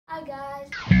guys.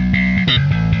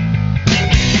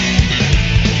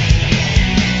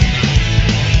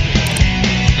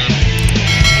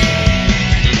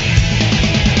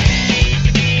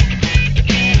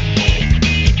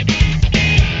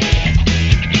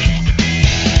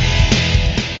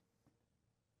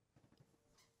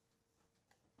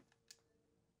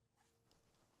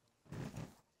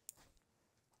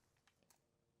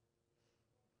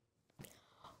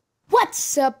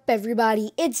 What's up,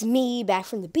 everybody? It's me, back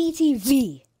from the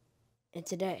BTV. And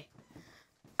today,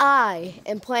 I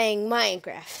am playing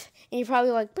Minecraft. And you're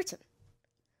probably like, Britton,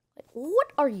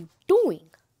 what are you doing?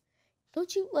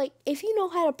 Don't you, if you know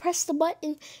how to press the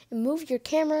button and move your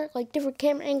camera, different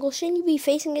camera angles, shouldn't you be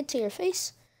facing it to your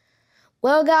face?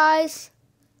 Well, guys,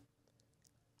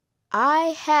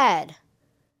 I had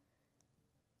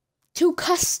to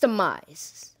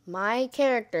customize my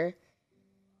character.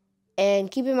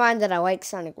 And keep in mind that I like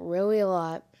Sonic really a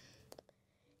lot.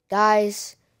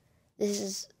 Guys, this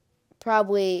is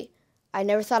probably, I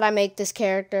never thought I'd make this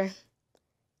character.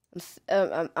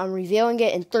 I'm revealing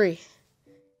it in 3,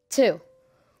 2,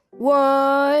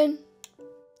 1.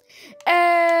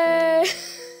 And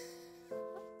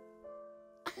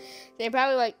they're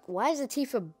probably like, why is the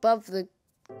teeth above the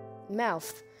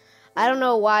mouth? I don't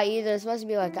know why either. It's supposed to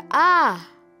be like a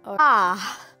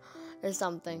ah or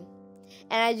something.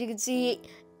 And as you can see,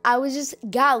 I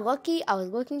got lucky. I was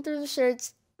looking through the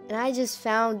shirts, and I just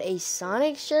found a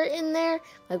Sonic shirt in there.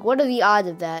 What are the odds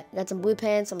of that? Got some blue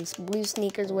pants, some blue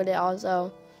sneakers with it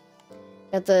also.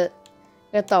 Got the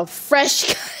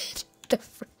fresh cut. The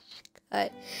fresh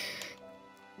cut.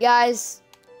 Guys,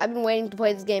 I've been waiting to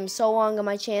play this game so long on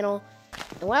my channel.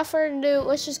 And without further ado,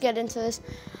 let's just get into this.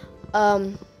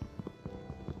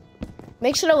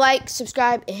 Make sure to like,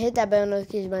 subscribe, and hit that bell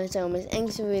notification button so you don't miss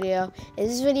any single video. If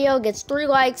this video gets 3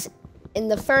 likes in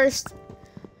the first,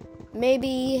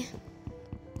 maybe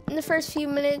in the first few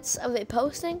minutes of it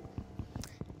posting,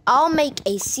 I'll make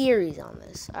a series on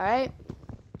this, alright?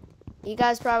 You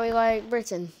guys probably like,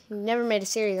 Britton, you never made a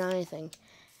series on anything.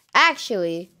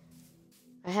 Actually,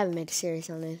 I haven't made a series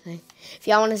on anything. If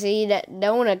y'all want to see that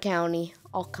Donut County,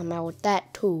 I'll come out with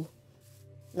that too.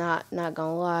 Not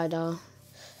gonna lie though.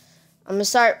 I'm going to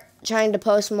start trying to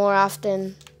post more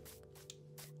often.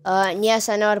 And yes,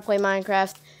 I know how to play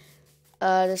Minecraft.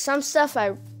 There's some stuff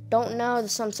I don't know.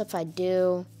 There's some stuff I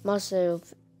do. Most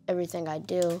of everything I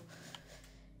do.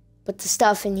 But the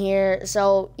stuff in here.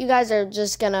 So you guys are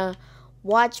just going to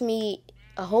watch me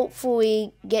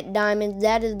hopefully get diamonds.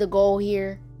 That is the goal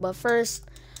here. But first,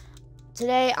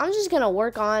 today I'm just going to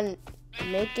work on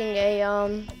making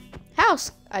a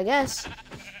house, I guess.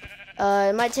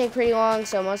 It might take pretty long,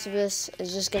 so most of this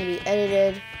is just going to be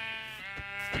edited.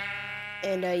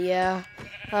 And, yeah,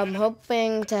 I'm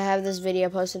hoping to have this video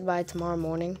posted by tomorrow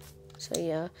morning. So,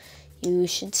 yeah, you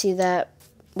should see that.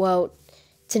 Well,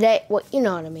 today, you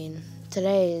know what I mean.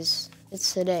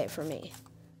 It's today for me.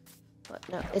 But,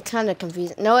 no, it's kind of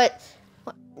confusing. No,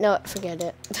 forget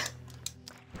it.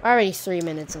 Already 3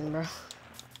 minutes in, bro.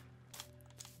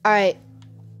 Alright.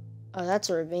 Oh, that's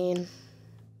a ravine.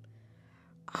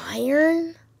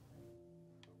 Iron?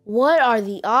 What are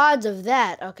the odds of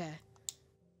that? Okay.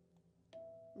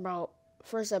 Bro,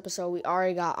 first episode, we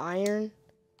already got iron.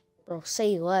 Bro,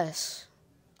 say less.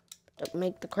 To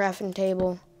make the crafting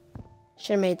table.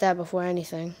 Should have made that before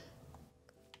anything.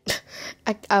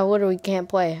 I literally can't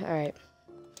play. Alright.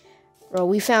 Bro,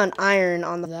 we found iron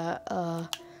on the,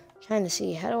 trying to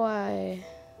see. How do I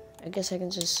guess I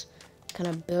can just kind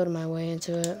of build my way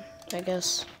into it, I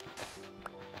guess.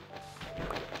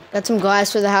 Got some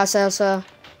glass for the house also.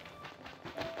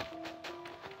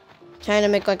 Trying to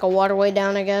make a waterway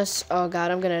down, I guess. Oh god,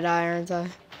 I'm gonna die, aren't I?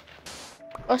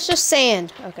 Oh, it's just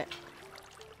sand. Okay.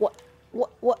 What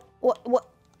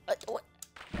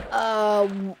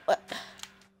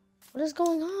is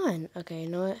going on? Okay, you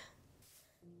know what?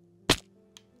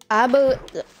 I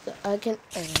can.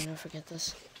 Okay, no, forget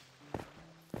this.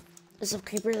 There's a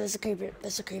creeper. There's a creeper.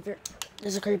 There's a creeper.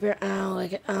 There's a creeper. I don't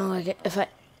like it. I don't like it.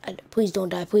 Please don't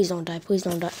die. Please don't die. Please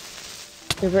don't die.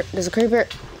 Creeper. There's a creeper.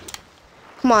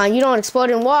 Come on, you don't explode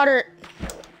in water.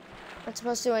 Not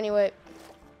supposed to anyway.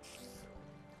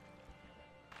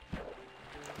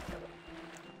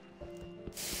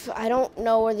 I don't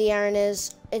know where the iron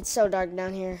is. It's so dark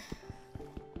down here.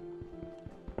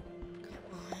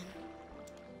 Come on.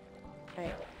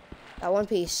 Alright. Got 1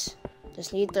 piece.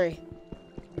 Just need 3.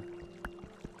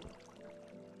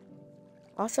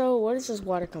 Also, where does this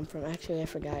water come from? Actually, I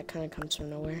forgot. It kind of comes from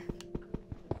nowhere.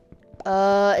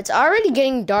 It's already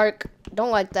getting dark. Don't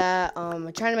like that.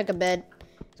 I'm trying to make a bed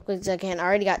as quick as I can. I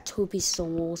already got 2 pieces of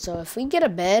wool. So if we get a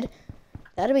bed,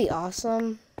 that'd be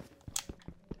awesome.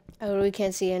 I really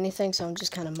can't see anything, so I'm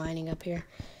just kind of mining up here.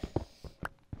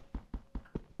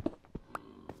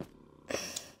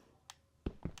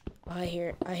 I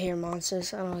hear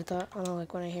monsters. I don't like that. I don't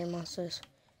like when I hear monsters.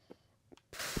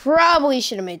 Probably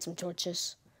should have made some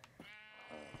torches.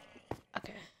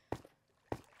 Okay.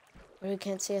 Really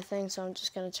can't see a thing, so I'm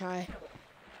just gonna try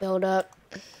build up.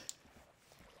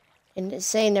 And it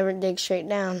say never dig straight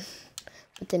down,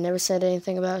 but they never said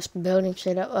anything about building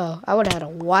straight up. Oh, I would have had a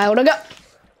while to go.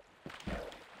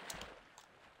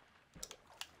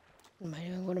 What am I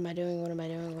doing? What am I doing? What am I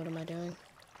doing? What am I doing?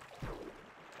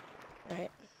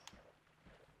 Alright.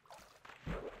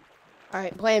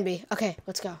 Alright, plan B. Okay,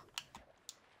 let's go.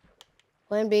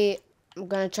 Plan B, I'm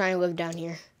gonna try and live down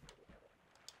here.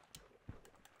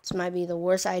 This might be the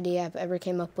worst idea I've ever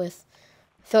came up with.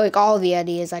 I feel like all the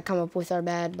ideas I come up with are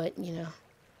bad, but you know.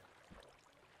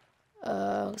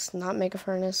 Let's not make a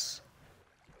furnace.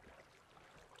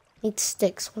 Need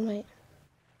sticks. What am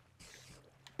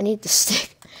I need the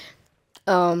stick.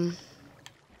 I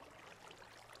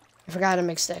forgot to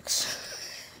make sticks.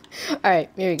 Alright,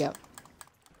 here we go.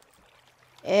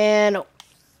 And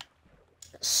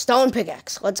stone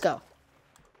pickaxe. Let's go.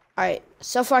 Alright,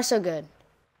 so far so good.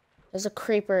 There's a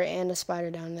creeper and a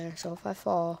spider down there, so if I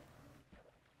fall,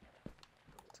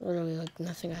 it's literally like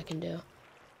nothing I can do.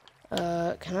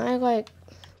 Can I like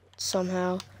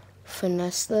somehow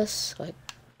finesse this? Like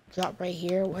drop right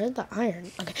here? Where's the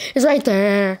iron? Okay, it's right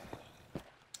there.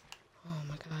 Oh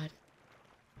my god.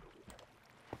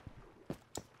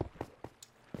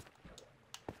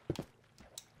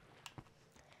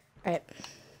 Alright.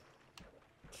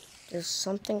 There's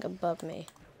something above me.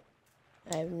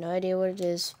 I have no idea what it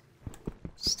is.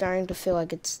 It's starting to feel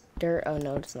like it's dirt. Oh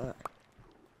no, it's not.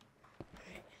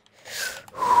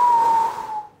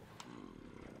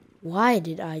 Why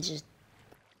did I just...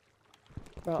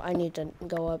 Bro, I need to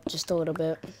go up just a little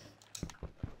bit.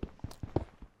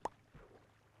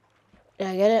 Did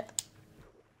I get it?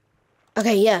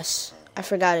 Okay, yes. I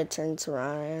forgot it turns to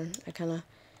raw iron. I kind of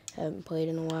haven't played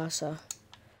in a while, so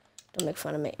don't make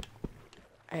fun of me.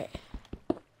 Alright.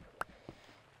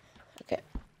 Okay.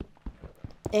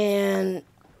 And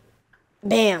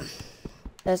bam.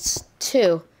 That's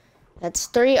 2. That's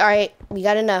 3. Alright, we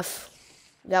got enough.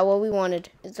 We got what we wanted.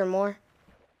 Is there more?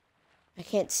 I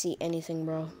can't see anything,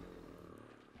 bro.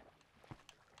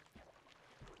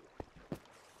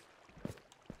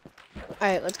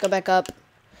 Alright, let's go back up.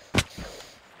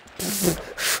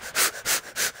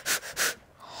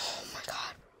 Oh my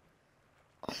god.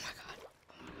 Oh my god.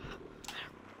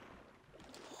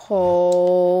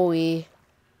 Holy.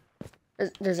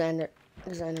 There's Enderman.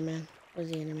 Where's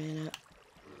the Enderman at?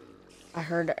 I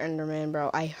heard the Enderman,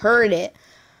 bro. I heard it.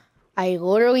 I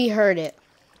literally heard it.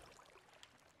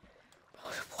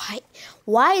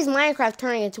 Why is Minecraft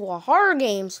turning into a horror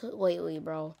game lately,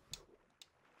 bro?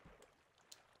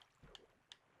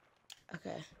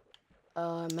 Okay.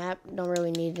 Map, don't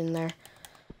really need in there.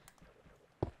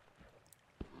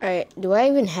 Alright, do I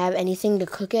even have anything to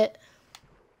cook it?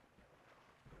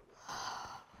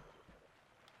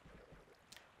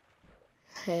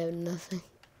 I have nothing.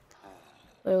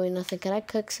 Literally nothing. Can I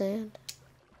cook sand?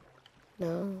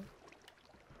 No.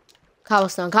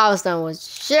 Cobblestone. Cobblestone would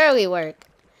surely work.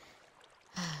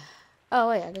 Oh,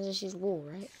 wait. I can just use wool,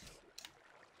 right?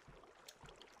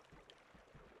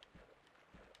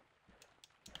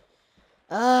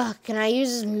 Can I use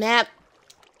this map?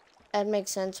 That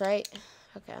makes sense, right?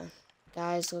 Okay.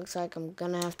 Guys, looks like I'm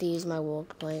gonna have to use my wool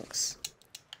planks.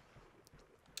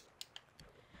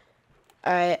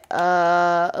 Alright,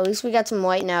 at least we got some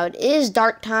light now. It is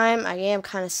dark time. I am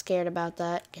kind of scared about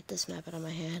that. Get this map out of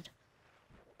my head.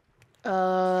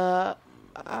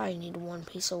 I need 1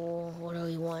 piece of wool.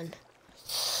 Literally 1.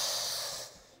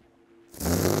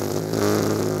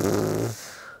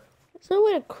 Is there a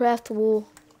way to craft wool?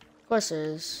 Of course there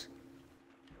is.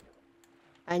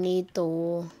 I need the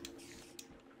wool.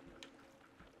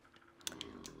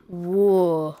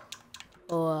 Wool.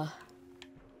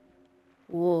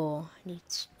 Wool. I need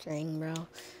string, bro.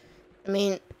 I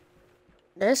mean,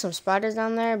 there's some spiders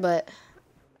down there, but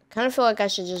I kind of feel like I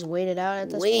should just wait it out at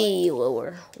this point. Way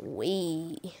lower.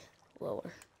 Way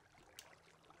lower.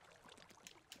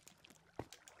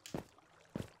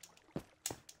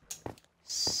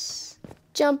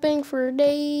 Jumping for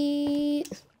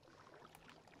days.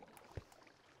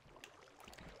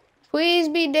 Please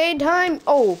be daytime.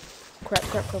 Oh, crap.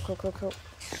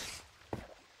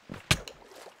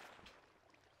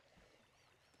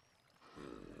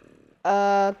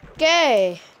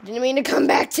 Okay. Didn't mean to come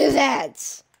back to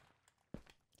that.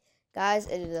 Guys,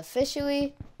 it is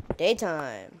officially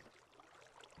daytime.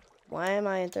 Why am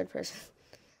I in third person?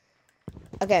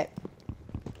 Okay.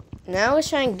 Now let's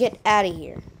try and get out of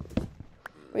here.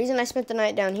 Reason I spent the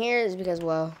night down here is because,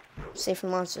 well, safe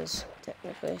from monsters,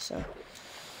 technically, so.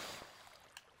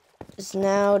 It's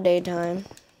now daytime.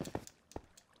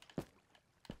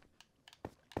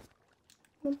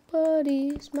 My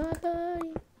buddies, my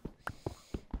buddy.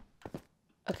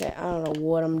 Okay, I don't know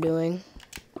what I'm doing.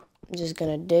 I'm just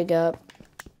gonna dig up.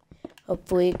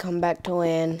 Hopefully come back to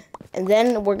land. And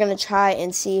then we're gonna try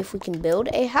and see if we can build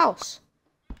a house.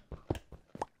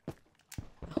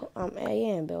 I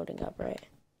am building up, right?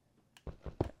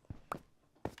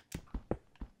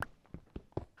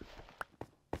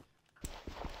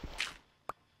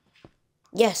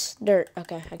 Yes, dirt.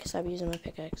 Okay, I can stop using my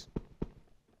pickaxe.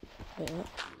 Wait, what?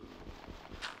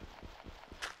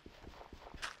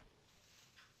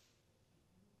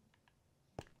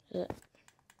 Is it?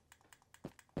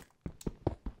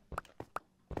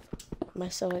 Am I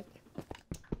so like...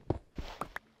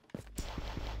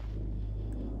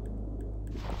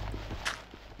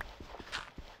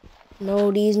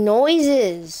 No, these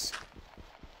noises.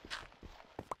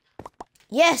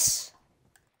 Yes.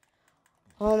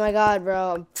 Oh my god,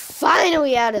 bro. I'm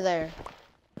finally out of there.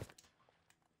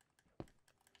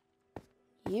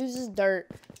 Uses dirt.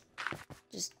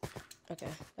 Just, okay.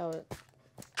 That was,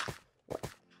 what?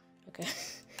 Okay.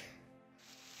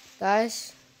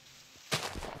 Guys.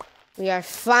 We are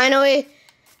finally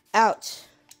out.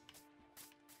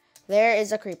 There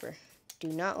is a creeper. Do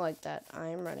not like that. I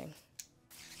am running.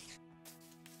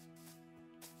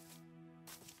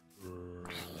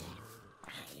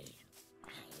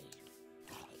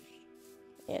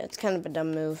 Yeah, it's kind of a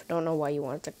dumb move. Don't know why you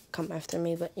want it to come after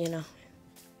me, but you know.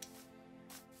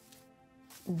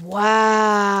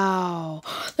 Wow.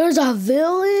 There's a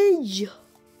village.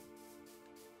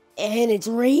 And it's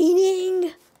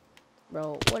raining.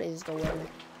 Bro, what is the weather?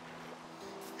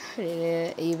 I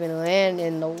didn't even land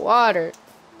in the water.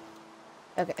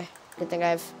 Okay, good thing I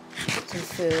have some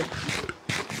food.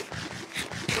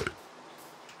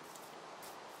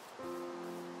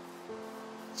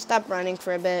 Stop running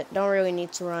for a bit. Don't really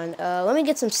need to run. Let me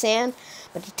get some sand,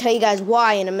 but to tell you guys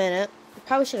why in a minute. I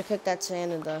probably should have cooked that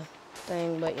sand in the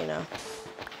thing, but you know.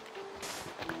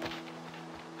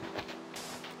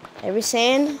 Every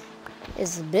sand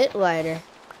is a bit lighter.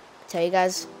 I'll tell you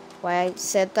guys why I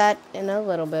said that in a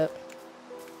little bit.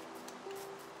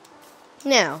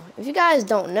 Now, if you guys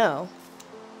don't know,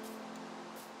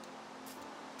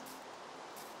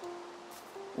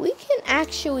 we can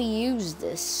actually use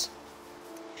this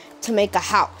to make a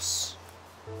house.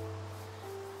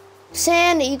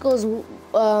 Sand equals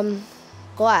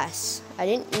glass. I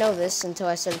didn't know this until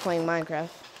I started playing Minecraft.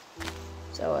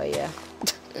 So yeah.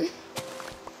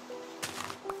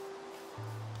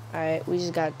 Alright, we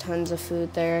just got tons of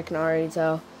food there, I can already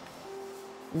tell.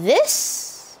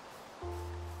 This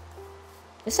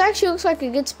actually looks like a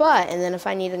good spot. And then if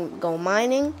I need to go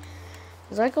mining,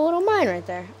 there's like a little mine right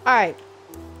there. Alright.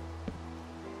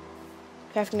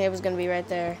 Crafting table is going to be right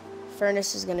there.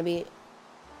 Furnace is going to be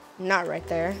not right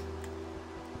there.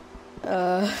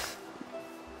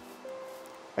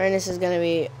 Furnace is going to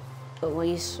be at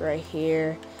least right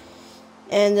here.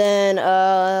 And then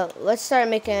let's start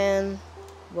making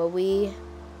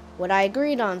what I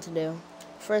agreed on to do.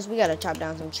 First, we got to chop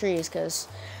down some trees because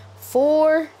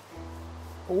 4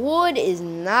 wood is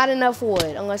not enough wood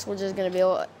unless we're just going to be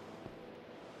able...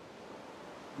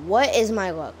 What is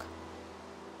my luck?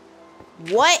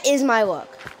 What is my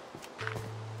luck?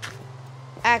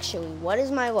 Actually, what is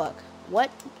my luck?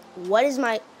 What is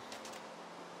my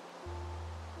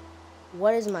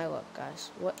luck, guys?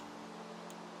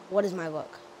 What is my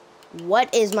luck?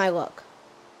 What is my luck?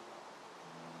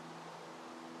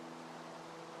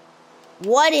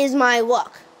 What is my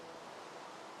luck?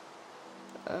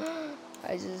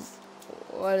 I just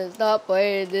want to stop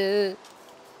playing this.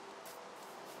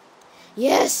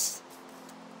 Yes!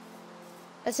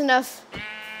 That's enough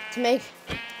to make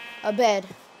a bed.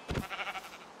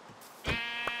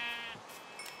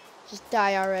 Just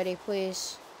die already,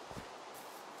 please.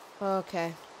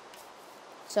 Okay.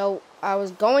 So, I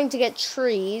was going to get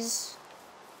trees,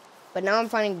 but now I'm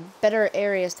finding better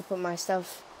areas to put my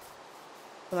stuff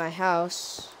in my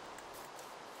house.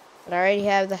 But I already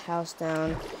have the house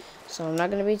down, so I'm not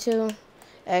going to be too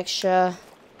extra.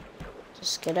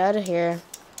 Just get out of here.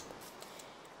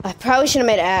 I probably should have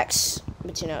made an axe,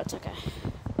 but you know, it's okay.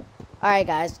 Alright,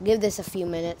 guys, give this a few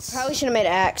minutes. Probably should have made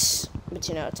an axe, but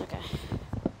you know, it's okay.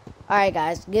 Alright,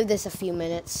 guys, give this a few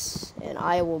minutes, and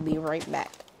I will be right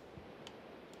back.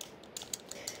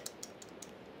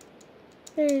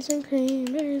 Berries and cream,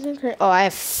 berries and cream. Oh, I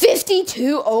have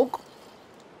 52 oak.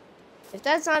 If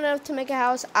that's not enough to make a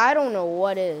house, I don't know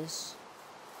what is.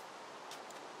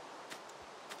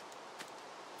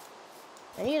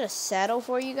 I need a saddle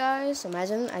for you guys.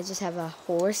 Imagine I just have a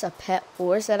horse, a pet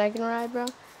horse that I can ride, bro.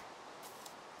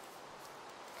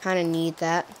 Kind of need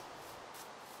that.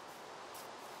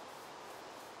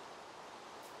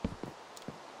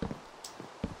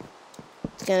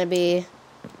 It's gonna be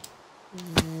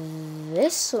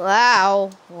this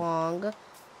long.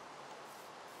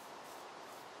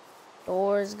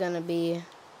 Door's gonna be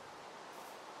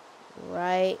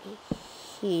right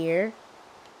here.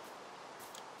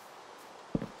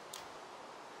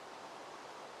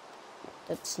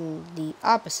 That's the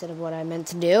opposite of what I meant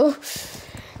to do.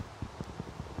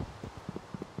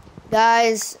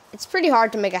 Guys, it's pretty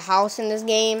hard to make a house in this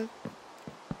game.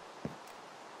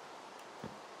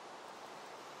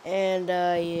 And,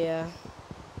 yeah.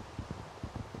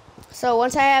 So,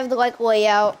 once I have the,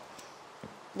 layout,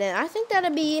 then I think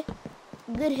that'll be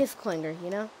a good cliffhanger, you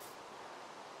know?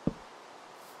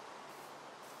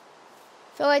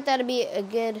 Feel like that'd be a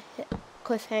good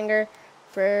cliffhanger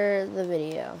for the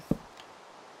video.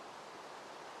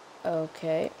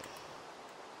 Okay.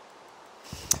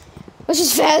 Let's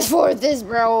just fast forward this,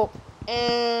 bro.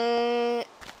 Alright,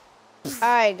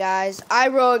 guys. I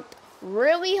worked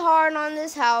really hard on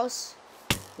this house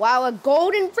while a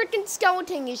golden freaking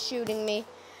skeleton is shooting me.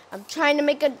 I'm trying to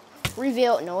make a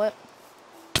reveal. You know what?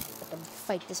 I'm about to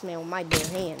fight this man with my bare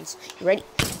hands. You ready?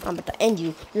 I'm about to end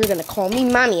you. You're gonna call me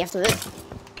mommy after this.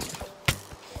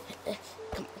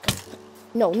 Come on.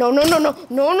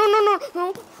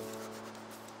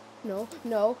 No.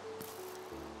 No.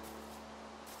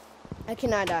 I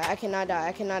cannot die.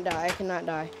 I'm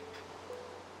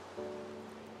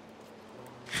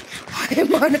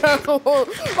on half a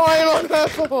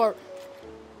heart.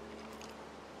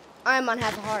 I'm on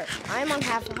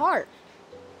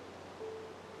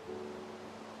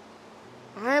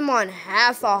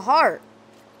half a heart.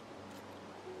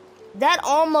 That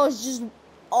almost just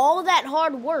all that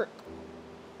hard work.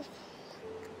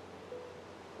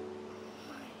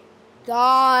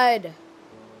 God.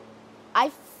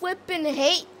 I flippin'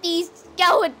 hate these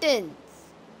skeletons.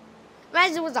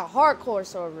 Imagine it was a hardcore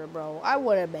server, bro. I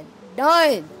would have been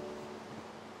done.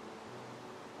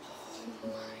 Oh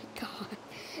my god.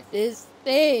 This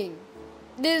game,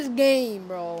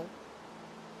 bro.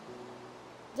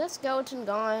 Is that skeleton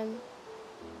gone?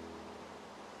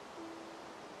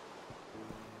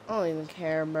 I don't even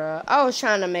care, bro. I was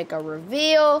trying to make a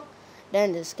reveal.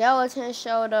 Then the skeleton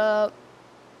showed up.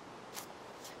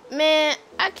 Man,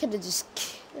 I could have just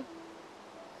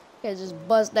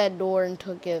bust that door and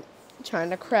took it. I'm trying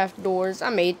to craft doors. I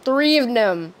made 3 of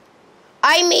them.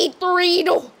 I made 3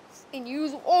 doors and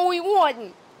used only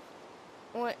 1.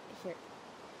 What? Here.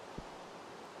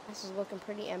 This is looking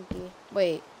pretty empty.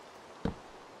 Wait.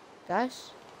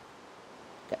 Guys?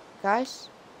 Guys?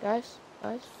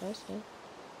 I'm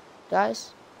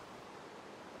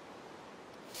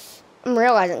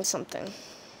realizing something.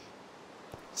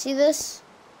 See this?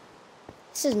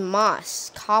 This is moss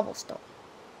cobblestone.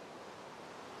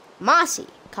 Mossy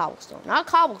cobblestone. Not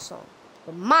cobblestone,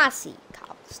 but mossy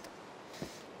cobblestone.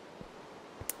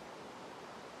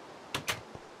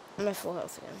 I'm at full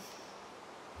health again.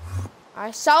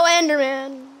 I saw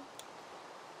Enderman.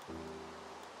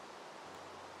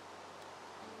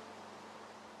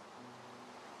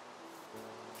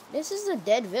 This is a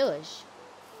dead village.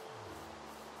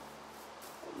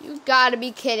 You've got to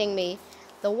be kidding me.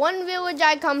 The one village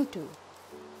I come to.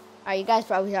 Alright, you guys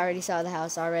probably already saw the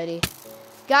house already.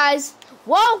 Guys,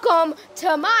 welcome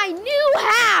to my new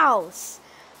house!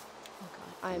 Oh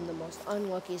god, I am the most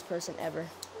unluckiest person ever.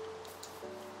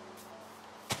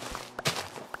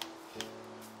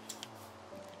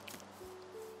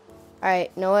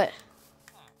 Alright, you know what?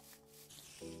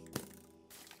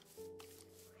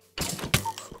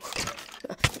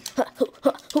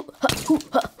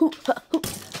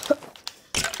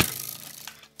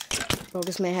 Bro,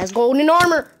 this man has golden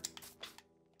armor.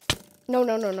 No.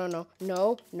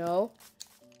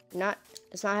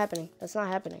 It's not happening. That's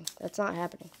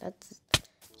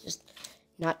just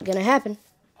not gonna happen.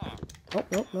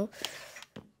 No.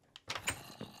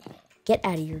 Get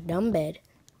out of your dumb bed.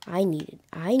 I need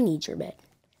your bed.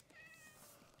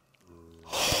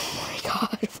 Oh my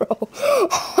god, bro.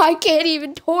 I can't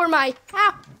even tour my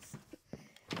house.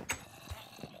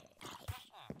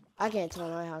 I can't tour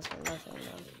my house for nothing,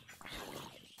 man.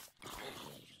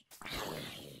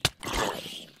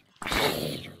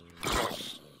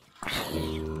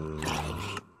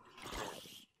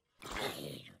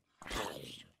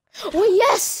 Oh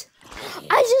yes!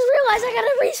 I just realized I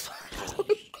gotta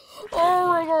respawn.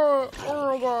 Oh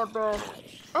my god, bro.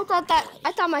 I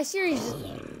thought my series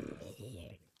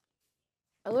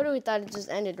I literally thought it just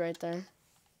ended right there.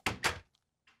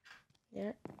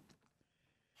 Yeah.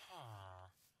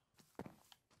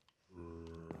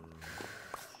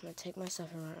 I'm gonna take my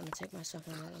stuff and run. I'm gonna take my stuff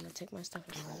and run. I'm gonna take my stuff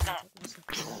and run. I'm gonna take my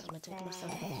stuff and run. I'm gonna take my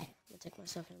stuff and run. I'm gonna take my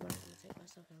stuff and run. I'm gonna take my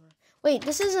stuff and run. Wait,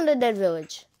 this isn't a dead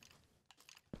village.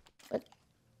 What?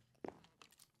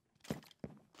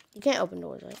 You can't open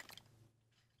doors, right?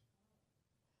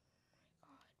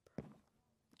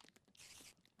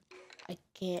 I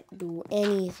can't do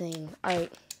anything.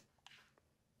 Alright.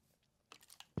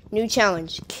 New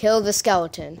challenge. Kill the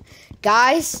skeleton.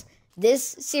 Guys,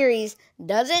 this video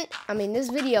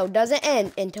doesn't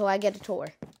end until I get a tour.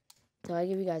 Until I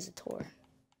give you guys a tour.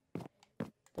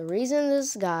 The reason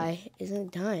this guy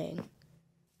isn't dying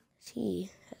is he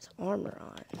has armor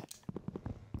on.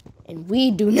 And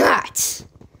we do not.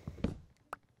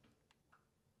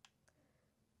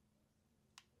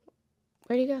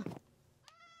 Where'd he go?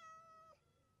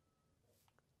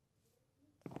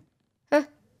 Huh?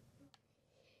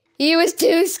 He was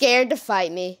too scared to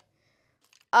fight me.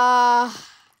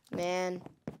 Man.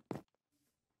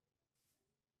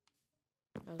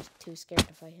 I was too scared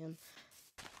to fight him.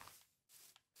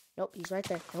 Nope, he's right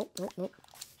there. Nope, nope, nope.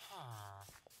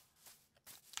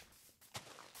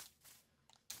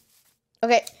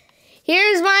 Okay,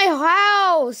 here's my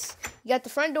house. You got the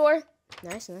front door.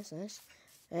 Nice, nice, nice.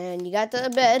 And you got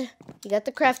the bed. You got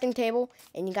the crafting table.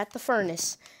 And you got the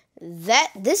furnace.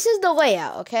 This is the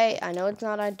layout, okay? I know it's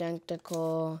not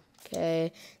identical,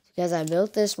 okay? Because I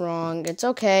built this wrong. It's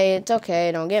okay, it's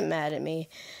okay. Don't get mad at me.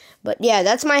 But yeah,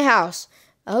 that's my house.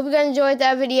 I hope you guys enjoyed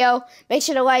that video. Make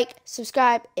sure to like,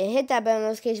 subscribe, and hit that bell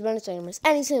notification button so you don't miss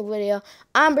any single video.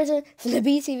 I'm Britton from the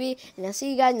BTV, and I'll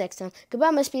see you guys next time.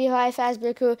 Goodbye, my Speedy High Fast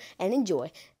Bear crew, and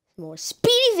enjoy more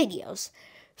speedy videos.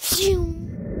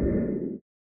 Phew.